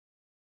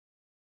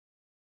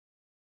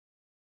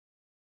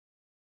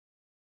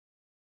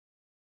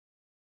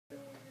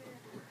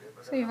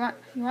So you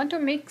want to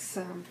mix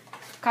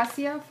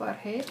cassia for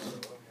hair.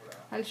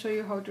 I'll show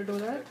you how to do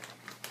that.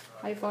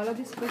 I follow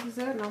this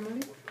procedure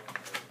normally.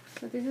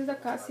 So this is the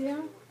cassia.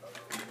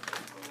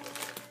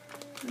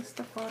 This is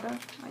the powder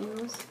I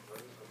use.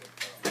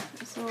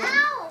 So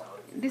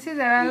this is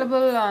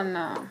available on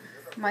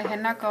my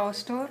HennaCurve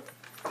store.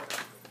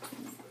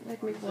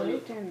 Let me pour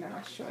it and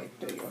show it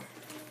to you.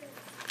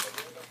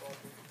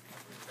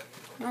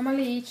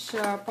 Normally each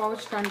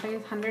pouch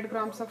contains 100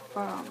 grams of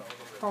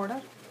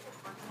powder.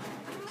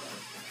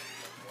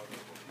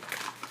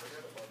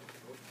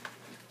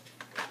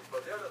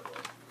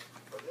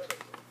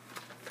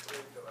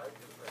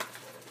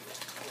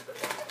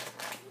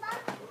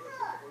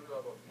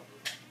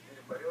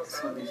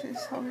 So this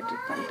is how it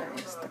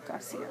contains the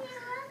cassia.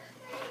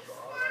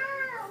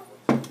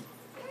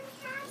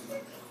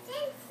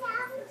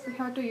 So you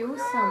have to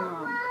use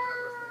some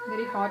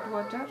very hot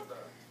water.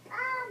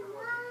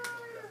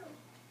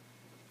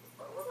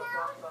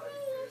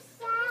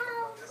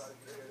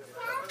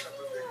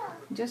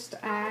 Just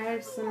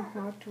add some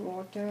hot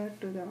water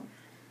to the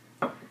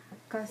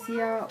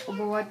Cassia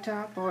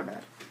Obovata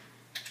powder.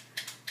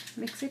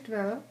 Mix it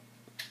well.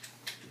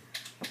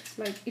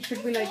 It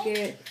should be like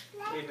a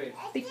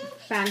thick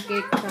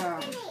pancake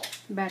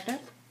batter,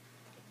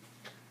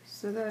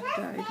 so that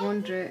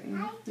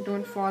it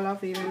won't fall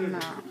off even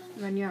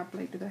when you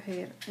apply to the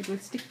hair. It will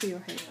stick to your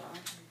hair.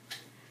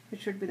 It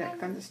should be that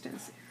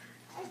consistency.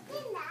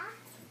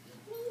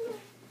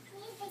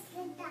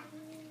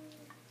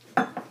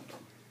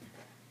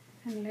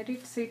 And let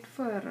it sit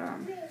for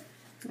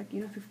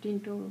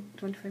 15 to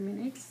 25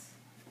 minutes.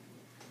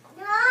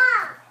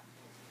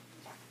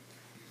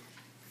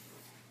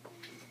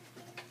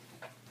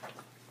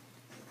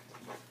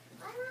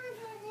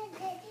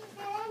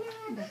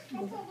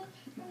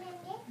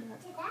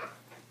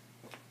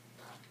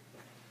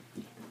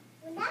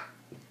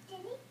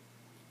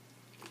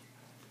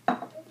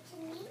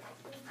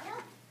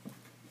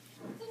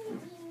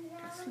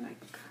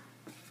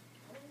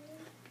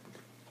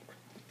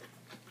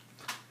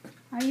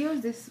 I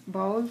use this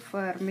bowl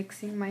for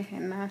mixing my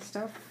henna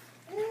stuff.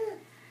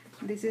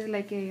 This is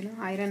like a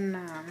iron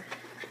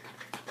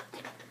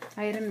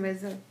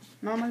vessel.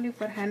 Normally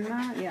for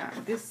henna,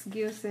 this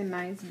gives a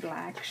nice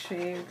black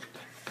shade.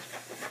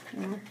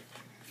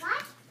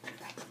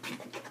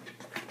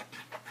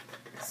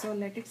 So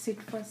let it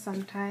sit for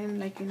some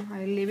time.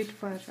 I'll leave it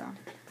for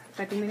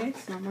 30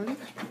 minutes normally.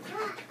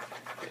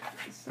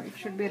 So it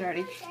should be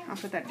ready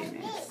after 30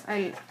 minutes.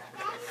 I'll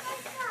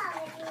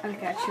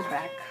catch you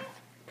back.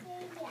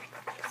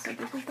 So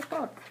this is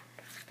the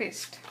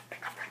paste.